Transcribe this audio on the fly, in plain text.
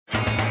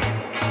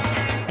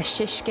a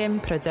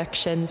Shishkin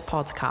Productions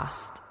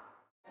podcast.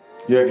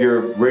 You have your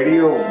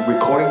radio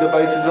recording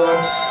devices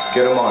on?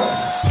 Get them on.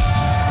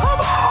 Come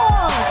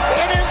on!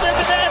 It is in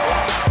the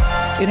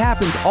net! It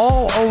happens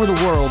all over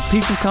the world.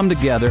 People come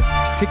together,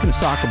 kicking a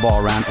soccer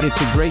ball around, and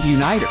it's a great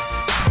uniter.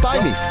 Buy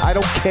me. I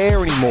don't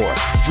care anymore.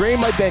 Drain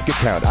my bank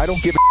account. I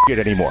don't give a shit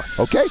anymore.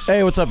 Okay?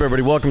 Hey, what's up,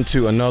 everybody? Welcome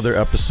to another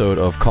episode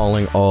of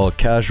Calling All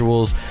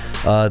Casuals.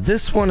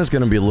 This one is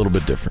going to be a little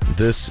bit different.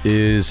 This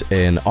is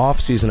an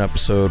off-season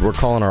episode. We're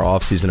calling our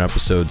off-season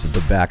episodes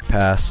the back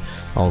pass.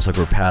 Almost like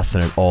we're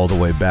passing it all the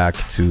way back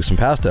to some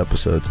past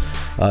episodes.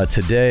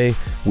 Today,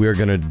 we are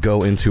going to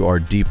go into our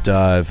deep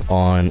dive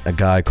on a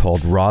guy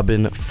called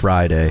Robin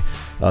Friday.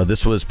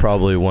 This was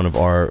probably one of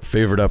our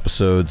favorite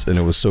episodes, and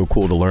it was so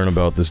cool to learn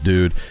about this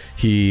dude.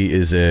 He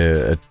is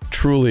a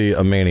truly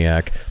a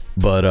maniac,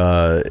 but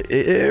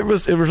it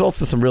results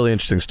in some really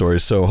interesting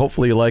stories. So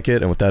hopefully you like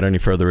it. And without any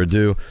further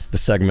ado, the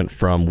segment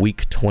from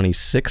week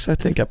 26, I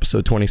think,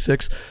 episode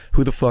 26.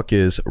 Who the fuck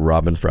is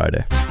Robin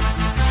Friday?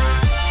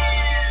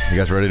 You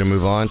guys ready to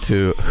move on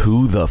to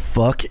who the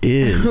fuck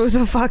is? Who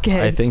the fuck is?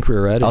 I think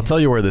we're ready. I'll tell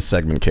you where this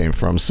segment came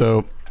from.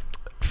 So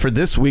for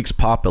this week's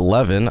Pop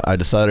 11, I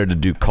decided to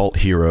do cult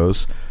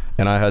heroes,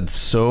 and I had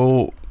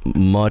so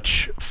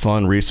much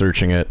fun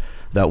researching it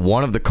that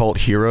one of the cult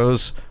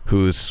heroes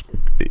who's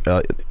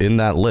in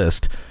that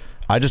list,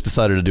 I just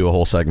decided to do a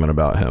whole segment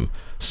about him.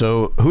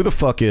 So who the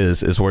fuck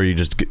is where you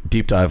just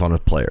deep dive on a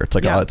player. It's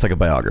like a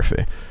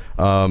biography.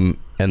 And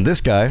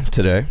this guy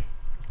today,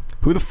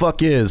 who the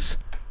fuck is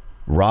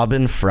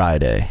Robin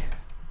Friday?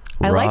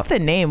 I like the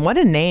name. What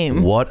a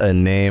name. What a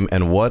name,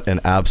 and what an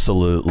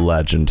absolute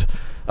legend.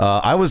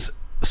 I was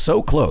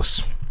so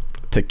close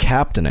to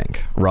captaining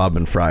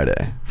Robin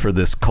Friday for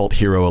this Cult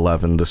Hero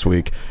 11 this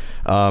week,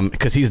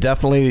 because he's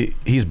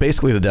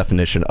basically the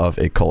definition of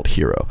a cult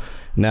hero.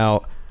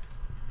 Now,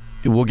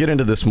 we'll get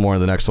into this more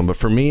in the next one, but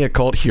for me, a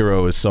cult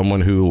hero is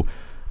someone who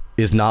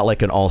is not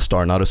like an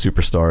all-star, not a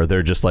superstar.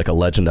 They're just like a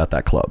legend at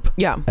that club.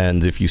 Yeah.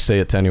 And if you say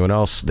it to anyone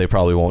else, they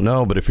probably won't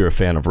know, but if you're a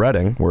fan of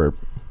Reading, where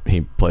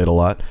he played a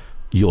lot,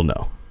 you'll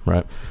know,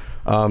 right?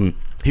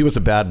 He was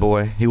a bad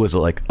boy. He was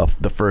like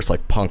the first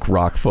like punk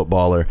rock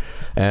footballer,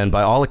 and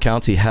by all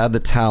accounts, he had the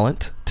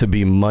talent to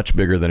be much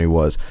bigger than he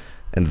was,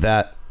 and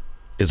that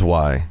is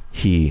why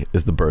he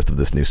is the birth of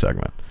this new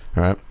segment.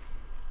 All right,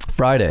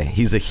 Friday.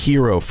 He's a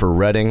hero for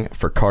Reading,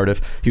 for Cardiff.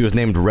 He was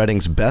named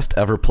Reading's best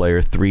ever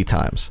player 3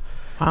 times.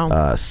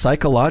 Wow.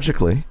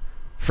 Psychologically,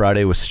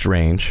 Friday was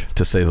strange,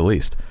 to say the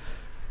least.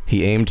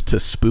 He aimed to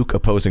spook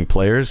opposing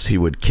players. He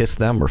would kiss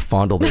them or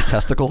fondle their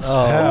testicles.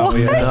 Oh,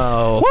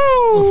 no.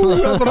 Woo!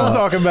 That's what I'm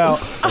talking about.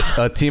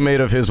 A teammate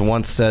of his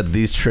once said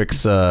these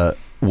tricks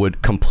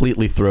would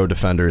completely throw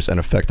defenders and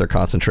affect their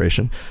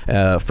concentration.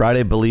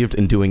 Friday believed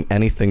in doing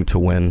anything to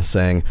win,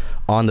 saying,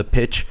 "On the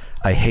pitch,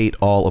 I hate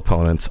all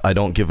opponents. I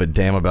don't give a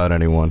damn about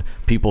anyone.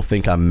 People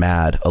think I'm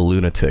mad, a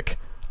lunatic.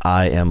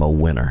 I am a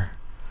winner."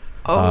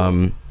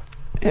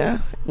 Yeah,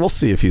 we'll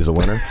see if he's a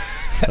winner.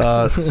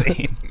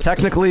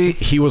 Technically,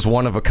 he was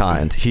one of a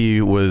kind. He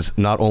was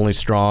not only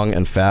strong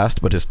and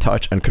fast, but his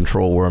touch and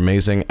control were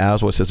amazing,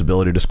 as was his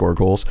ability to score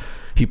goals.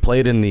 He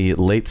played in the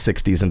late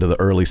 60s into the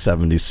early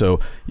 70s, so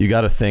you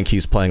got to think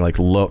he's playing like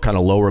kind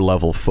of lower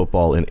level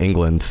football in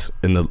England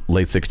in the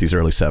late 60s,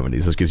 early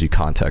 70s. This gives you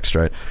context,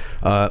 right?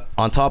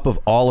 On top of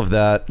all of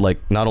that, like,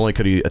 not only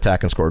could he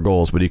attack and score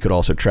goals, but he could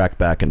also track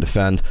back and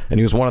defend, and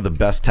he was one of the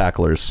best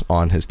tacklers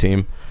on his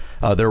team.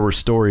 There were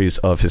stories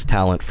of his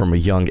talent from a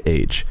young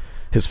age.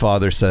 His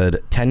father said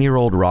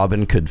 10-year-old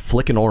Robin could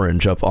flick an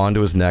orange up onto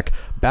his neck,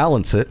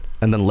 balance it,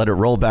 and then let it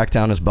roll back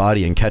down his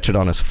body and catch it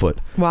on his foot.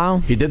 Wow.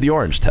 He did the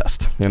orange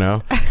test, you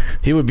know?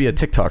 He would be a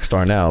TikTok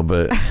star now,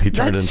 but he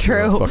turned into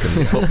a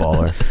fucking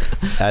footballer.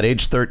 At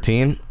age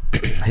 13,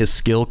 his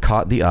skill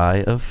caught the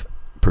eye of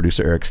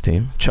producer Eric's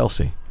team,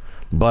 Chelsea.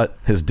 But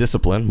his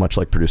discipline, much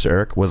like producer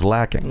Eric, was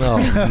lacking. Oh,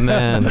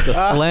 man. The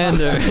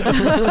slander.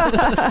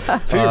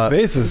 To your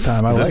face this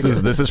time.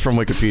 This is from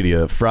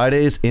Wikipedia.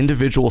 Friday's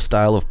individual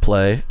style of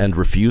play and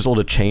refusal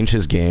to change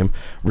his game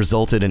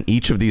resulted in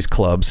each of these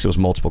clubs, it was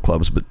multiple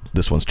clubs, but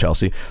this one's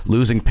Chelsea,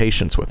 losing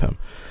patience with him.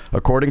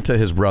 According to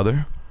his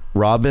brother,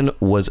 Robin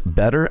was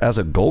better as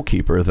a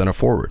goalkeeper than a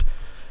forward.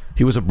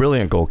 He was a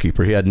brilliant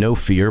goalkeeper. He had no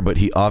fear, but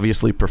he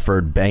obviously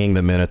preferred banging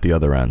them in at the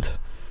other end.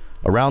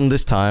 Around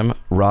this time,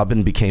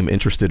 Robin became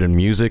interested in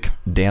music,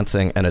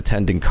 dancing, and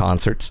attending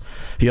concerts.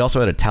 He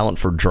also had a talent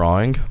for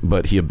drawing,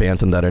 but he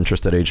abandoned that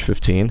interest at age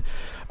 15.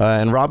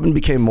 And Robin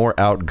became more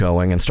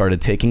outgoing and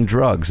started taking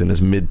drugs in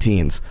his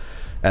mid-teens.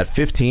 At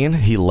 15,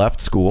 he left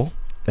school,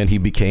 and he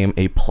became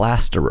a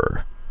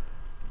plasterer.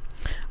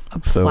 A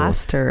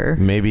plasterer?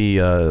 So maybe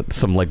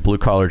some like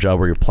blue-collar job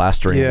where you're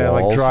plastering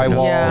walls. Like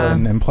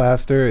drywall and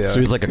plaster. Yeah. So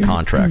he's like a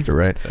contractor,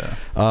 right?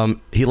 Yeah.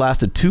 He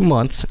lasted 2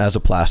 months as a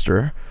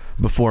plasterer,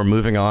 before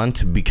moving on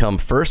to become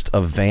first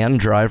a van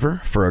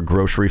driver for a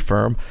grocery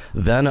firm,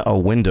 then a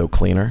window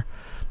cleaner.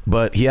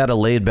 But he had a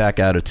laid-back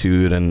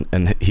attitude,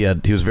 and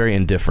he was very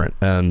indifferent.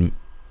 And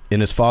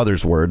in his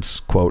father's words,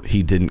 quote,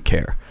 he didn't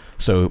care.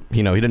 So,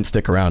 he didn't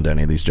stick around to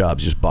any of these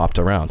jobs. He just bopped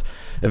around.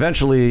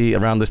 Eventually,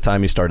 around this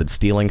time, he started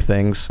stealing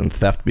things, and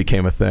theft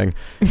became a thing.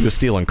 He was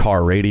stealing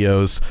car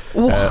radios.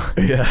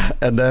 Yeah.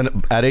 And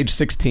then at age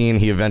 16,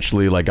 he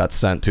eventually got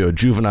sent to a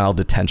juvenile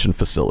detention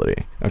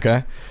facility.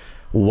 Okay.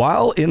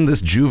 While in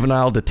this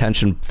juvenile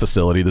detention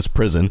facility, this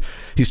prison,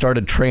 he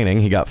started training.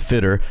 He got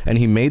fitter, and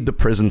he made the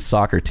prison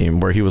soccer team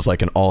where he was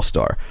like an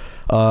all-star.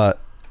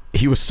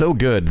 He was so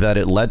good that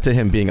it led to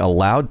him being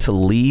allowed to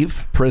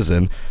leave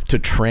prison to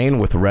train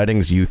with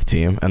Reading's youth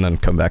team and then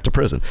come back to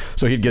prison.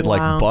 So he'd get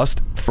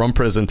bussed from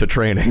prison to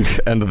training,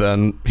 and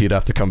then he'd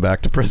have to come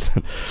back to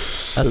prison.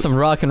 That's some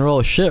rock and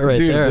roll shit right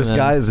there. Dude, this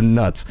guy is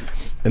nuts.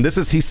 And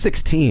he's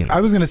 16. I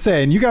was going to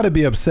say, and you got to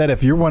be upset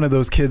if you're one of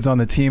those kids on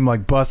the team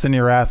busting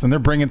your ass and they're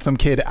bringing some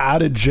kid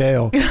out of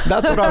jail.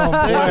 That's what I'm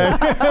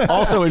saying.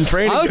 Also in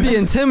training. I would be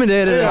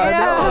intimidated.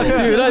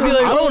 Yeah. Dude, I'd be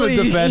like, I want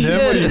to defend him.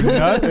 What are you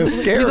nuts? It's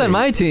scary. He's on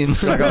my team.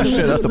 Like, oh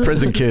shit, that's the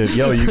prison kid.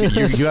 Yo,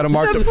 you got to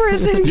mark the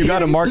prison. You got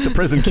to mark the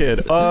prison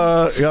kid.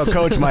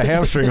 Coach, my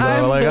hamstring, bro.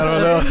 I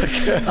don't know.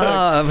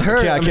 I'm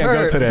hurt. I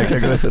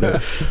can't go today.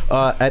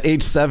 At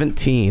age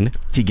 17,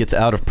 he gets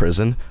out of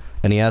prison.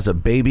 And he has a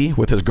baby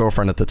with his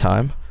girlfriend at the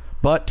time.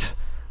 But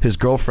his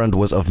girlfriend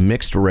was of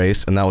mixed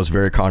race, and that was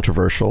very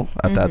controversial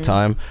at that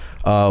time.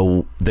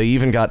 They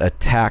even got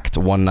attacked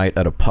one night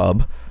at a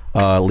pub,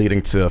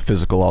 leading to a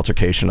physical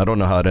altercation. I don't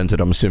know how it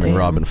ended. I'm assuming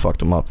Robin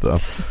fucked him up, though.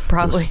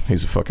 Probably.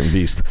 He's a fucking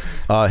beast.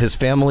 His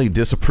family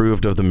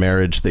disapproved of the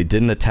marriage. They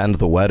didn't attend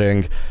the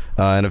wedding,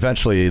 and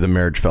eventually the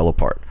marriage fell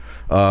apart.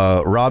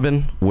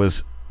 Robin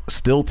was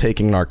still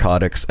taking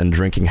narcotics and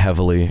drinking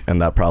heavily,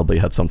 and that probably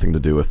had something to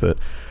do with it.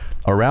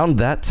 Around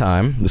that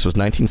time, this was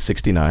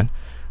 1969,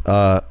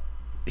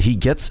 he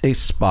gets a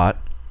spot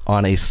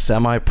on a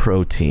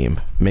semi-pro team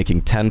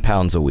making 10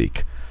 pounds a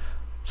week.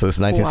 So this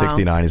is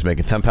 1969. Wow. He's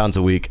making 10 pounds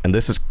a week, and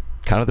this is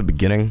kind of the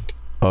beginning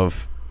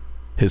of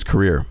his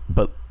career.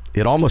 But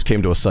it almost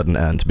came to a sudden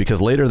end because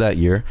later that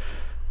year,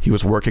 he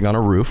was working on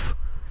a roof,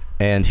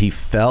 and he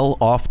fell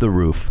off the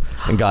roof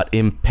and got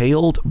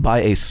impaled by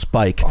a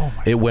spike.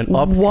 It went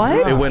up.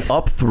 What? It went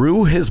up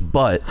through his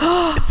butt,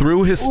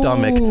 through his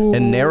stomach,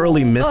 and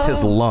narrowly missed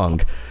his lung.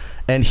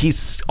 And he's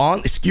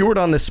skewered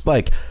on this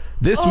spike.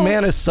 This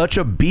man is such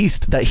a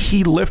beast that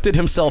he lifted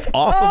himself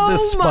off of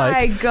this spike.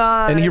 Oh my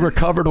God. And he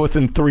recovered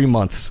within 3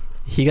 months.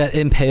 He got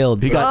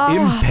impaled. He got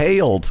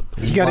impaled.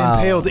 He got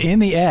impaled in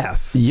the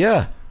ass.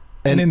 Yeah.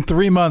 And in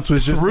 3 months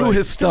was just through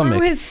his stomach.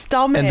 Through his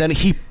stomach. And then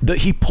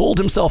he pulled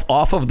himself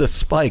off of the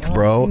spike,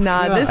 bro.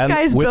 Nah, this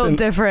guy's built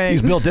different.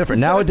 He's built different.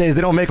 Nowadays,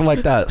 they don't make him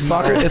like that.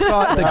 Soccer,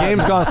 the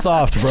game's gone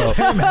soft, bro.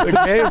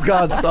 The game's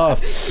gone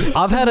soft.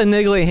 I've had a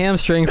niggly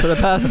hamstring for the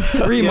past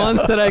 3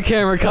 months that I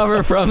can't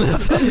recover from.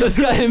 This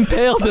guy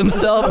impaled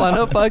himself on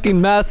a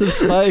fucking massive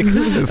spike and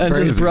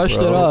crazy, just brushed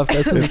bro. it off.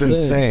 That's It's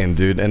insane,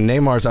 dude. And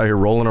Neymar's out here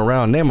rolling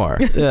around.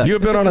 Neymar, you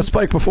have been on a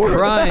spike before.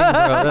 Crying,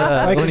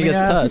 bro. When he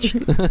gets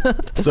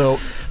touched. So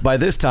by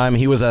this time,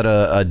 he was at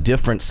a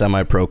different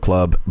semi-pro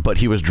club, but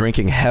he was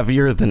drinking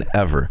heavier than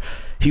ever.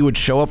 He would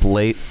show up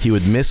late. He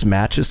would miss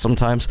matches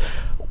sometimes.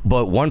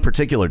 But one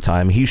particular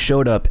time, he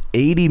showed up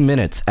 80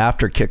 minutes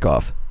after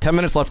kickoff. 10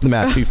 minutes left in the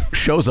match. He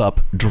shows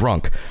up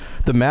drunk.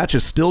 The match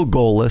is still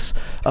goalless.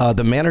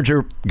 The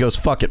manager goes,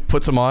 fuck it,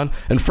 puts him on,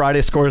 and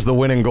Friday scores the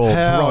winning goal.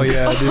 Hell drunk.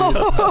 yeah, dude.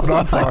 That's what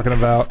I'm talking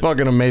about.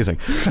 Fucking amazing.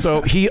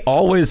 So he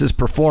always is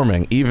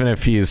performing, even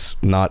if he's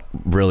not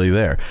really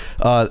there.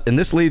 And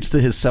this leads to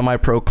his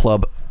semi-pro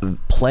club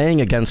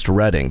playing against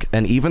Reading.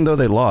 And even though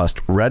they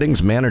lost,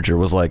 Reading's manager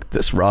was like,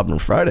 this Robin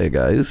Friday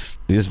guy,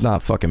 he's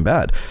not fucking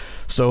bad.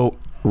 So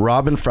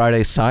Robin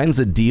Friday signs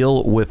a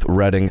deal with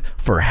Reading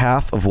for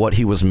half of what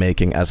he was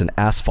making as an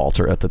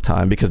asphalter at the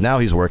time, because now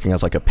he's working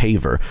as like a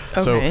paver.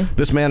 Okay. So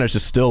this man is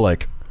just still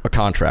like a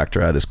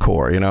contractor at his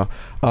core, you know?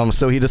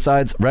 So he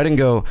decides, Reading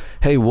go,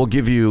 hey, we'll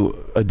give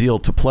you a deal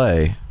to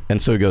play. And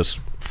so he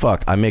goes,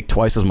 fuck, I make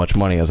twice as much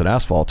money as an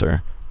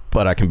asphalter,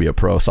 but I can be a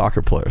pro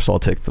soccer player, so I'll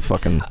take the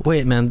fucking...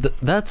 Wait, man,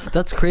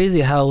 that's crazy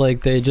how,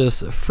 like, they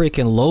just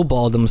freaking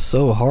lowballed him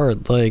so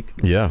hard. Like,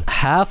 yeah,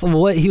 half of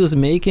what he was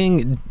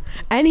making...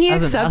 And he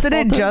accepted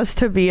it just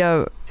to be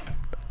a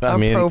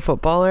pro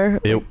footballer.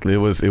 It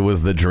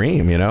was the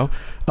dream, you know?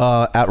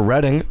 At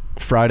Reading,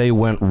 Friday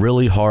went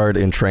really hard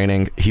in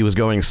training. He was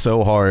going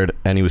so hard,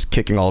 and he was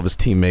kicking all of his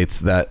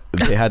teammates that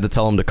they had to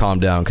tell him to calm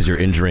down because you're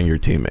injuring your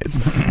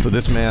teammates. So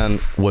this man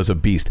was a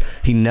beast.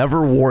 He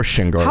never wore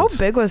shin guards.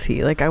 How big was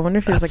he? Like, I wonder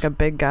if he was like a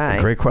big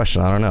guy. Great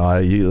question. I don't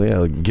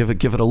know. Give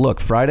it a look.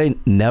 Friday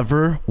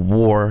never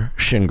wore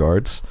shin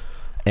guards.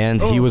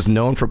 And he was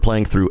known for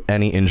playing through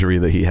any injury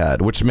that he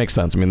had, which makes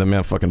sense. I mean, the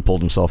man fucking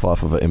pulled himself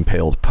off of an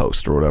impaled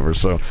post or whatever.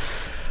 So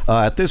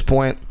at this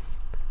point,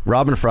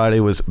 Robin Friday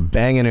was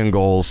banging in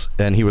goals,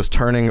 and he was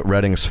turning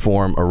Reading's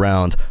form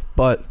around.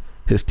 But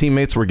his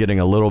teammates were getting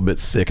a little bit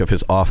sick of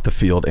his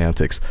off-the-field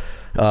antics.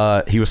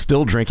 He was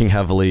still drinking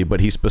heavily, but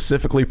he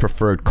specifically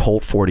preferred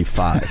Colt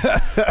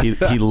 45.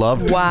 he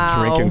loved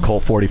drinking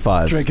Colt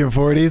 45s. Drinking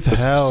 40s?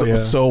 Hell yeah.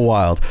 So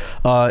wild.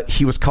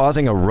 He was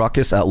causing a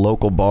ruckus at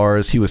local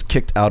bars. He was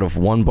kicked out of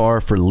one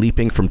bar for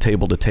leaping from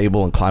table to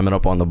table and climbing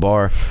up on the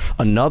bar.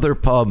 Another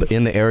pub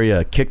in the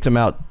area kicked him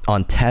out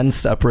on 10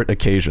 separate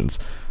occasions,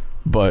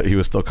 but he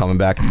was still coming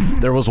back.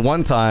 There was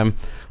one time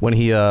when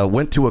he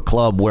went to a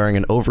club wearing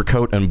an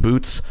overcoat and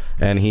boots,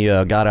 and he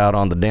got out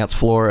on the dance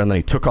floor, and then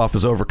he took off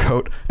his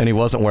overcoat, and he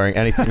wasn't wearing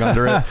anything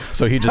under it,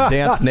 so he just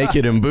danced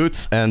naked in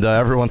boots, and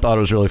everyone thought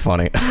it was really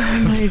funny.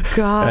 Oh my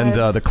God.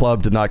 And the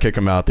club did not kick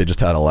him out. They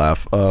just had a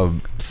laugh.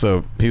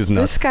 So he was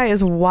nuts. This guy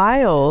is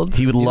wild.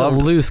 He would love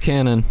loose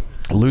cannon.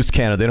 Loose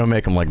cannon. They don't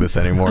make him like this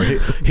anymore.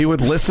 He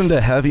would listen to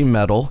heavy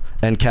metal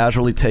and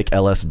casually take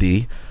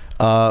LSD.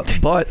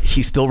 But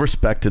he still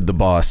respected the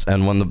boss,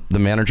 and when the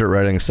manager at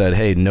Reading said,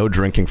 hey, no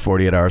drinking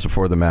 48 hours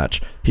before the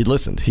match, he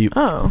listened. He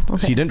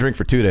didn't drink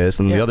for 2 days,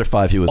 and the other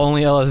 5 he was...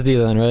 Only LSD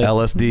then, right?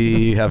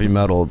 LSD, heavy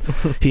metal.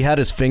 He had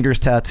his fingers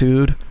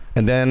tattooed,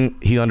 and then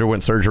he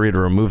underwent surgery to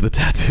remove the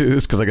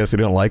tattoos, because I guess he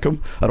didn't like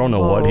them. I don't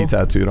know what he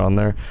tattooed on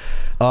there.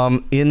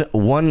 In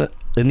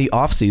the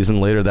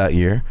off-season later that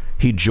year,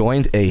 he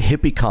joined a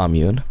hippie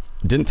commune.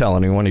 Didn't tell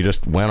anyone. He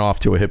just went off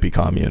to a hippie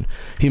commune.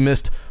 He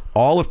missed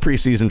all of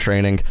preseason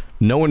training.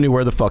 No one knew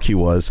where the fuck he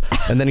was.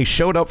 And then he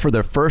showed up for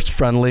their first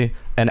friendly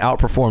and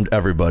outperformed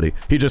everybody.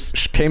 He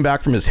just came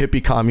back from his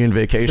hippie commune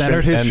vacation.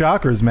 Centered his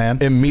chakras,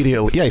 man.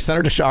 Immediately. Yeah, he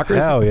centered his chakras.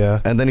 Hell yeah.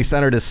 And then he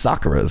centered his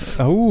sakras.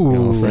 Oh. You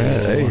know what I'm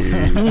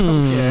saying?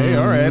 Okay,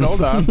 all right,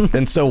 hold on.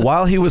 And so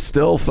while he was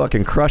still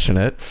fucking crushing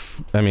it,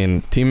 I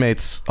mean,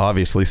 teammates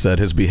obviously said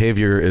his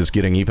behavior is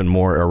getting even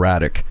more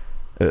erratic.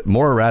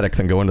 More erratic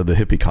than going to the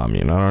hippie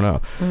commune. I don't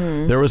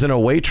know. There was an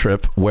away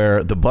trip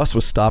where the bus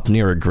was stopped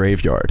near a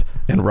graveyard,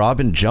 and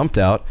Robin jumped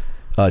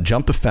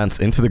the fence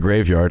into the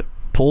graveyard,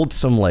 pulled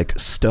some like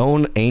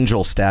stone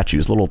angel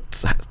statues, little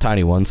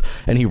tiny ones,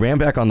 and he ran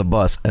back on the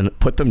bus and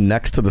put them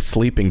next to the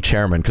sleeping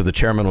chairman, because the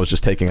chairman was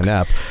just taking a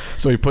nap.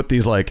 So he put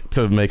these like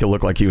to make it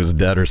look like he was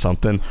dead or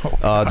something.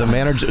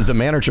 The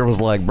manager was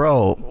like,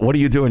 bro, what are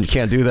you doing? You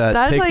can't do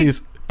that.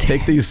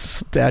 Take these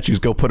statues,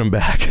 go put them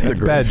back. That's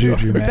bad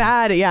juju, man.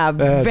 Bad, yeah,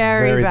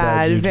 very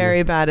bad,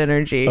 very bad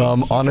energy.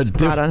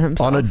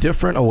 On a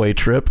different away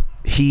trip,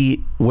 they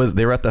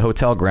were at the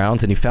hotel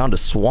grounds, and he found a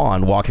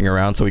swan walking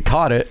around, so he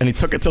caught it and he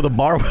took it to the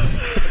bar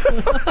with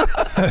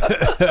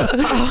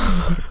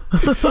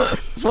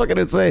It's fucking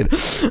insane.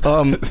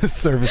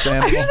 Service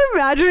animal. I'm just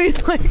imagining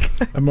like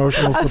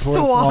emotional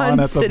support swan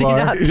at the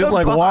bar. He just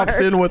like walks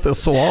in with a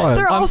swan.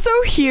 They're also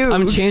huge.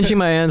 I'm changing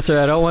my answer.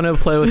 I don't want to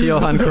play with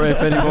Johan Cruyff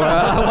anymore.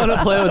 I want to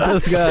play with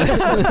this guy.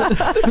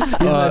 He's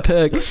my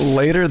pick.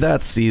 Later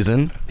that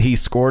season, he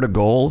scored a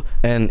goal,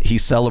 and he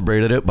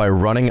celebrated it by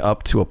running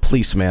up to a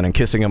policeman and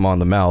kissing him on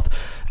the mouth.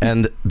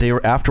 And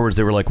afterwards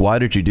they were like, why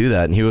did you do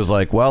that? And he was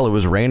like, well, it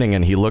was raining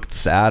and he looked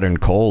sad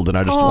and cold, and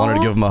I just wanted to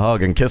give him a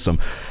hug and kiss him.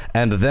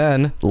 And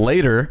then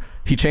later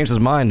he changed his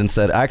mind and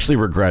said, I actually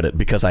regret it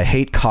because I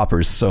hate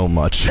coppers so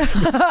much.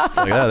 It's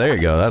like, oh, there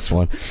you go, that's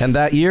one. And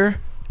that year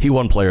he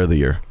won Player of the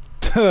Year.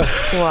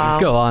 Wow.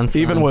 Go on,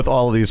 son. Even with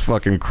all of these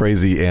fucking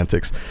crazy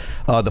antics.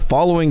 The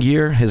following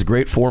year, his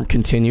great form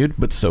continued,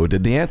 but so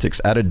did the antics.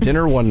 At a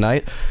dinner one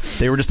night,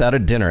 they were just at a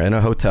dinner in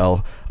a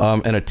hotel,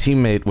 and a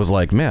teammate was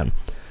like, man,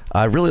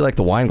 I really like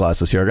the wine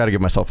glasses here. I got to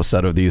give myself a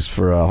set of these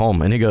for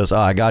home. And he goes,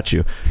 I got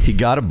you. He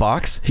got a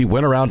box. He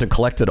went around and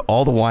collected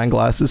all the wine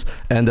glasses,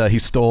 and he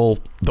stole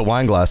the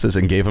wine glasses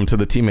and gave them to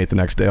the teammate the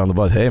next day on the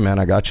bus. Hey, man,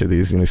 I got you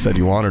these. And he said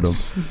you wanted them.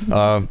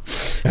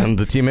 And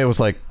the teammate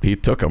was like, he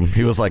took them.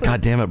 He was like,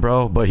 God damn it,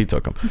 bro. But he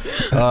took them.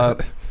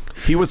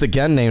 He was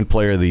again named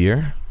Player of the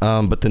Year.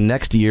 But the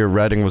next year,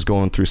 Reading was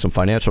going through some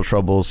financial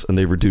troubles, and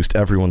they reduced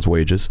everyone's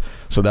wages.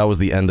 So that was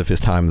the end of his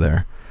time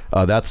there.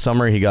 That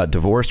summer, he got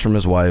divorced from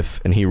his wife,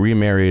 and he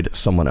remarried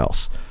someone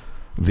else.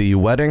 The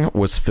wedding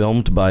was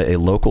filmed by a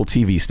local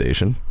TV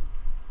station,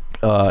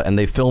 and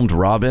they filmed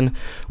Robin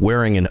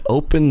wearing an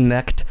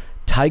open-necked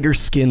tiger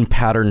skin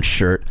patterned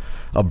shirt,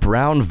 a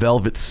brown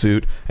velvet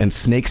suit, and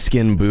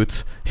snakeskin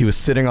boots. He was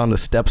sitting on the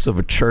steps of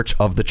the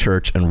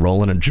church and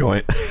rolling a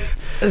joint.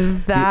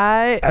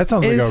 That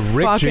sounds like a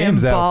Rick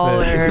James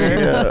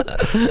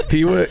outfit.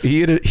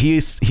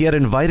 He had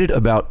invited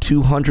about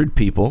 200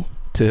 people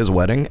to his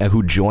wedding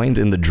who joined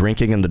in the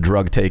drinking and the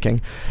drug taking,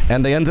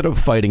 and they ended up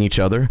fighting each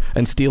other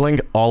and stealing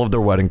all of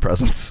their wedding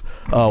presents,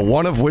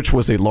 one of which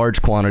was a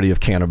large quantity of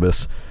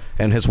cannabis.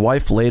 And his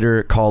wife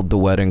later called the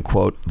wedding,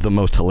 quote, the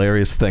most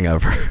hilarious thing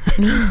ever.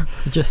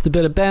 Just a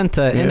bit of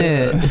banter,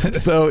 innit?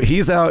 So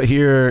he's out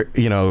here,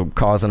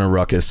 causing a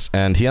ruckus,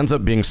 and he ends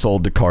up being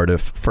sold to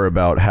Cardiff for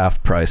about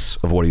half price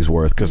of what he's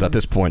worth, because at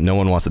this point, no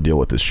one wants to deal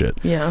with this shit.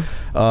 Yeah.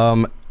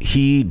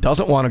 He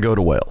doesn't want to go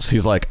to Wales.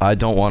 He's like, I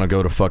don't want to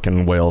go to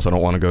fucking Wales. I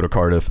don't want to go to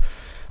Cardiff.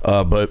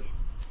 But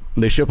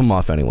they ship him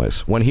off anyways.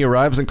 When he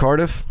arrives in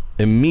Cardiff,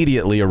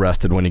 immediately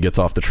arrested when he gets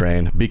off the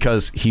train,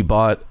 because he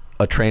bought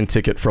a train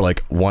ticket for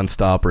like one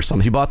stop or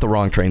something. He bought the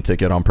wrong train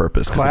ticket on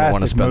purpose because he didn't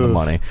want to spend the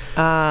money.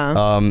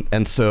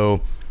 And so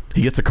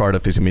He gets to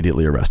Cardiff. He's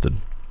immediately arrested.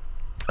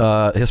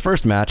 His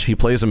first match, he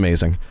plays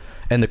amazing.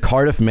 And the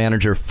Cardiff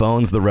manager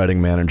phones the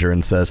Reading manager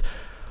and says,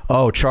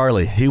 "Oh,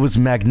 Charlie, he was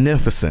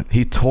magnificent.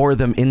 He tore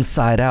them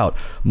inside out.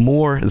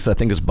 Moore," this I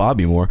think is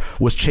Bobby Moore,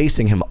 "was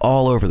chasing him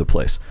all over the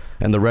place."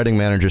 And the Reading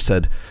manager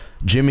said,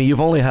 "Jimmy, you've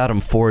only had him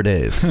 4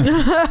 days.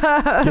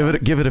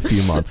 Give it a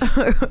few months."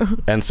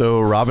 And so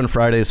Robin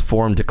Friday's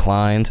form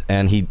declined,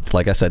 and he,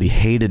 like I said, he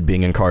hated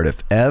being in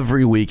Cardiff.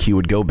 Every week he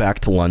would go back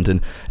to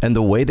London, and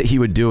the way that he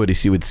would do it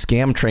is he would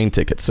scam train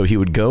tickets. So he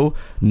would go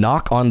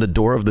knock on the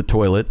door of the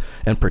toilet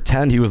and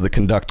pretend he was the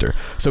conductor.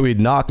 So he'd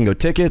knock and go,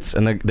 "Tickets,"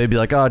 and they'd be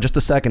like, "Oh, just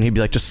a second." He'd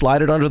be like, "Just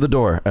slide it under the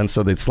door." And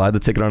so they'd slide the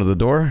ticket under the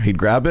door, he'd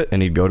grab it,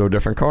 and he'd go to a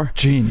different car.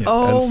 Genius.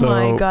 Oh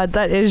my God,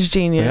 that is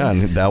genius. Yeah,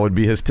 and that would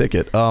be his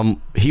ticket.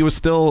 He was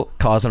still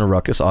causing a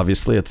ruckus,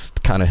 obviously. It's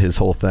kind of his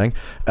whole thing.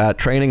 At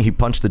training, he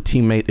punched a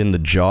teammate in the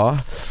jaw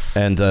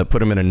and put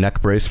him in a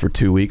neck brace for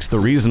 2 weeks. The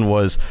reason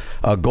was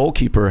a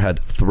goalkeeper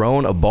had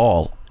thrown a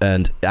ball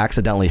and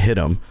accidentally hit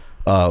him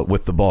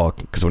with the ball,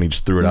 because when he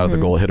just threw it out of the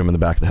goal, it hit him in the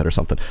back of the head or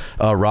something.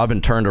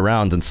 Robin turned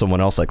around and someone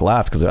else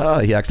laughed because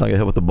he accidentally got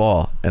hit with the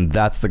ball, and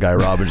that's the guy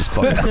Robin just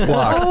fucking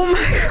clocked. Oh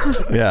my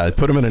God. Yeah, it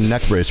put him in a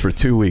neck brace for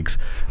 2 weeks.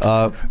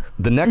 The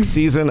next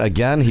season,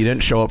 again, he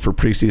didn't show up for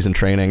preseason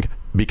training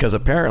because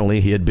apparently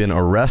he had been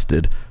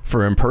arrested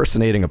for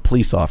impersonating a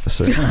police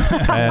officer,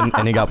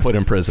 and he got put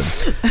in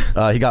prison.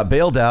 He got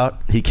bailed out.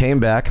 He came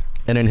back,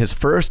 and in his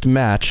first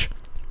match,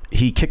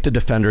 he kicked a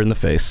defender in the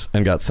face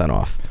and got sent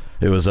off.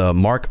 It was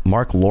Mark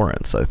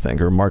Lawrence, I think,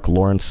 or Mark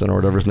Lawrenson, or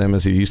whatever his name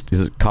is. He's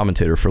a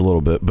commentator for a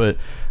little bit, but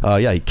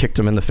he kicked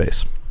him in the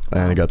face,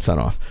 and he got sent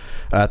off.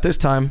 At this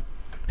time,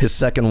 his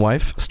second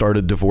wife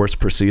started divorce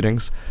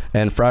proceedings,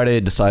 and Friday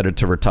decided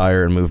to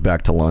retire and move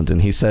back to London.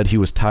 He said he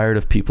was tired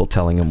of people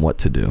telling him what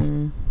to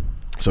do.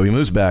 So he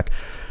moves back.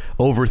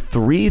 Over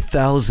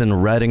 3,000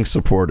 Reading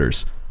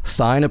supporters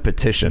sign a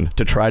petition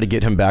to try to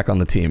get him back on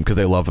the team because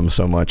they love him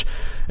so much.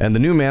 And the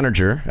new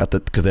manager,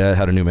 because they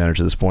had a new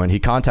manager at this point, he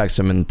contacts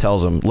him and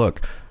tells him,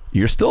 "Look,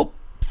 you're still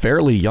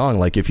fairly young.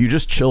 Like, if you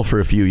just chill for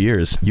a few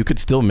years, you could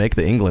still make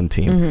the England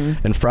team."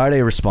 And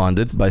Friday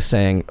responded by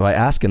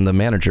asking the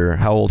manager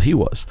how old he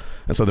was.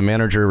 And so the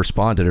manager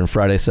responded, and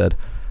Friday said,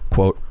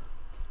 quote,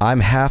 "I'm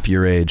half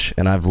your age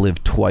and I've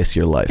lived twice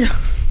your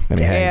life." And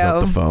he hangs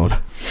up the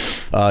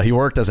phone. He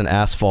worked as an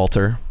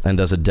asphalter and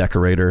as a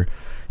decorator.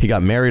 He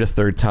got married a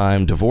third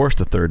time, divorced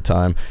a third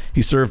time.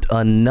 He served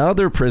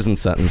another prison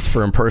sentence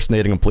for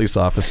impersonating a police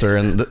officer,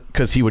 and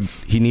because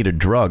he needed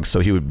drugs, so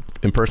he would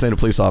impersonate a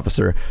police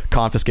officer,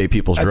 confiscate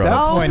people's drugs. At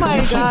that point,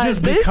 you should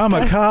just become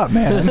a cop,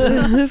 man.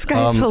 This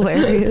guy's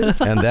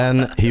hilarious. And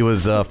then he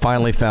was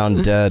finally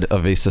found dead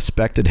of a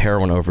suspected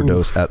heroin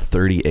overdose at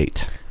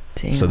 38.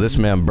 Damn. So this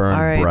man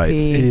burned bright.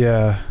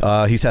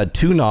 Yeah. He's had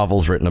 2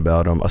 novels written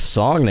about him, a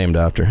song named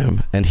after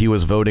him, and he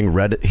was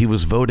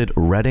voted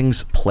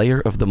Reading's Player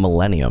of the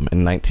Millennium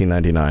in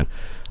 1999.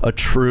 A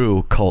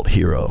true cult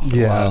hero.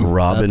 Yeah. Wow.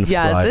 Robin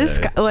Friday. This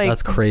guy,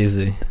 that's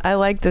crazy. I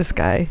like this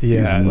guy.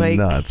 Yeah. He's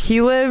nuts.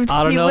 He lived.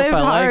 I don't know if I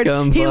hard. like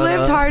him. He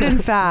lived hard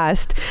and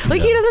fast. He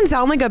doesn't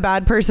sound like a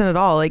bad person at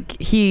all. Like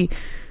he's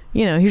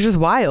just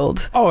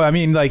wild. Oh, I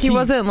mean, like he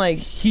wasn't like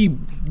he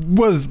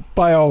was,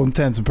 by all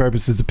intents and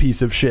purposes, a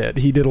piece of shit.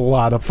 He did a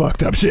lot of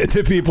fucked up shit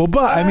to people,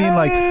 but I mean,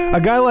 like a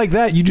guy like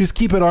that, you just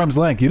keep at arm's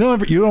length. You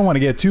don't want to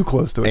get too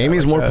close to it.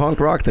 Amy's more punk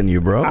rock than you,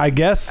 bro. I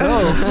guess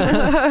so.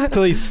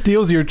 Until he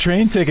steals your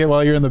train ticket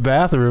while you're in the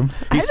bathroom.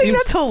 I think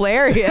that's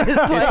hilarious.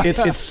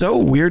 It's so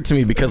weird to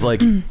me because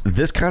like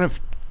this kind of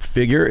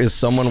figure is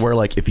someone where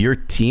like if your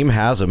team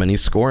has him and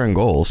he's scoring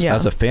goals,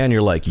 as a fan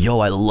you're like, yo,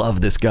 I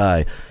love this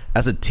guy.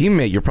 As a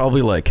teammate, you're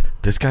probably like,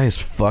 this guy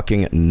is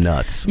fucking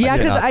nuts. Yeah,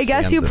 because I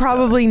guess you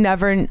probably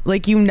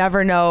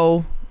never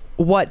know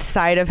what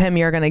side of him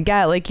you're gonna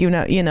get. Like you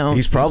know.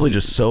 He's probably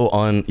just so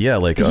he's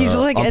just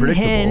like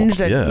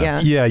unhinged.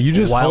 And, yeah. You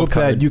just hope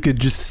that you could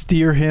just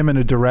steer him in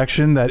a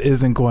direction that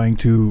isn't going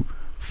to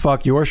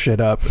fuck your shit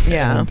up.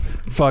 Yeah. And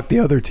fuck the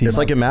other team. It's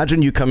like,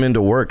 imagine you come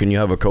into work and you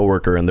have a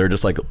coworker and they're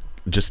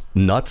just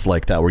nuts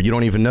like that, where you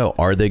don't even know,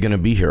 are they going to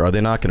be here? Are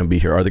they not going to be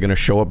here? Are they going to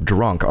show up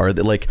drunk? Are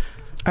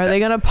they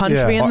going to punch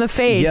me in the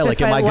face? Yeah, like,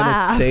 am I going to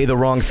say the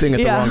wrong thing at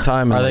the wrong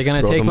time? Are they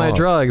going to take my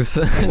drugs?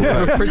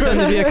 Pretend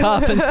to be a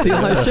cop and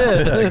steal my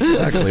shit?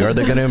 Exactly. Are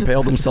they going to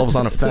impale themselves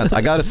on a fence?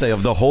 I got to say,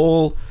 of the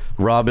whole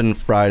Robin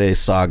Friday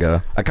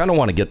saga, I kind of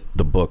want to get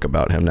the book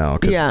about him now.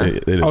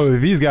 It is,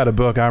 if he's got a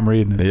book, I'm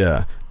reading it.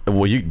 Yeah.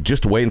 Well, you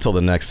just wait until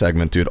the next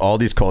segment, dude. All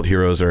these cult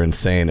heroes are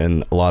insane,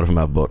 and a lot of them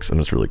have books, and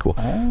it's really cool.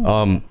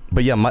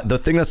 But yeah, the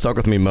thing that stuck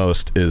with me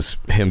most is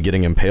him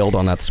getting impaled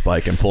on that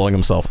spike and pulling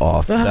himself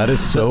off. That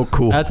is so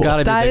cool. That's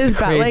gotta be the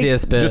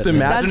craziest bit. Just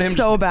imagine that's him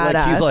so badass.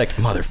 Like, he's like,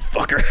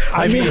 motherfucker.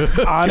 I mean,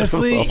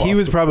 honestly, he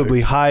was probably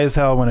high as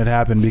hell when it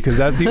happened, because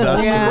that's the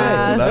only way.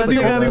 That's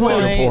the only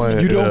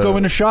way. You don't go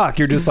into shock.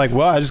 You're just like,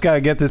 well, I just got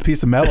to get this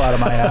piece of metal out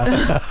of my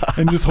ass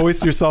and just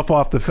hoist yourself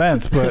off the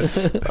fence. But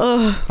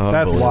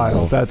that's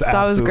wild.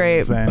 That was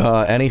great. Insane.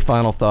 Any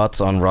final thoughts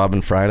on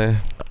Robin Friday?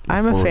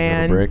 I'm a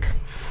fan. Break?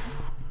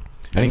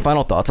 Any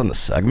final thoughts on the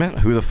segment?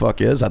 Who the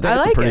fuck is? I think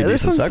it's like a pretty it.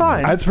 This decent one's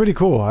segment. fun. That's pretty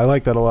cool. I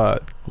like that a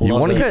lot.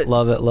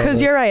 Love it.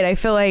 Because you're right. I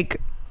feel like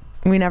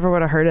we never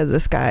would have heard of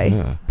this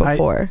guy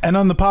before. And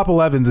on the Pop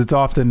 11s,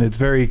 it's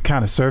very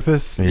kind of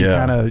surface.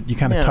 Yeah. You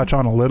kind of touch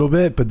on a little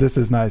bit, but this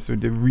is nice to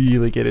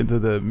really get into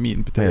the meat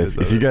and potatoes.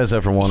 If you guys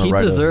ever want to he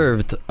write,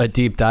 deserved a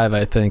deep dive.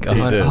 I think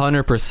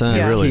 100%.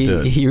 He really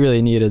did. He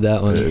really needed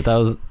that one.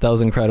 That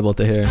was incredible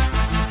to hear.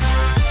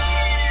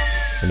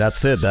 And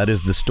that's it. That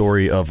is the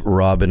story of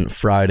Robin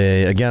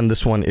Friday. Again,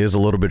 this one is a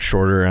little bit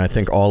shorter, and I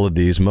think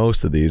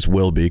most of these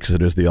will be because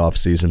it is the off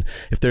season.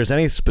 If there's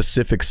any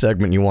specific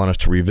segment you want us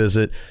to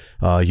revisit,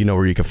 you know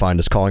where you can find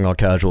us,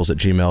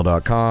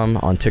 callingallcasuals@gmail.com.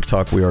 On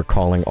TikTok, we are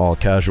Calling All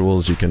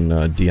Casuals. You can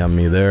DM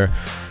me there.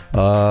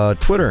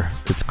 Twitter,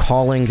 it's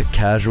Calling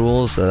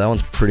Casuals. That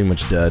one's pretty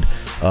much dead.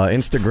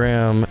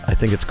 Instagram, I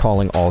think it's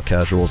Calling All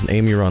Casuals, and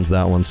Amy runs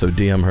that one, so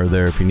DM her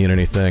there if you need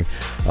anything.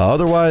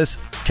 Otherwise,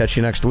 catch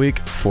you next week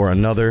for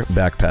another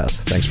Back Pass.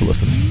 Thanks for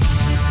listening.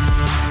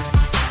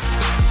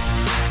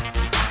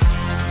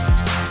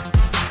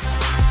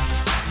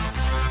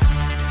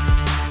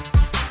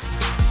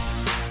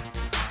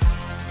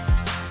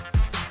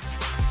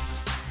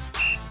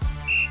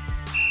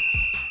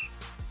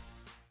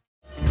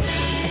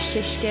 A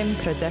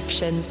Shishkin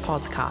Productions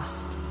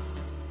podcast.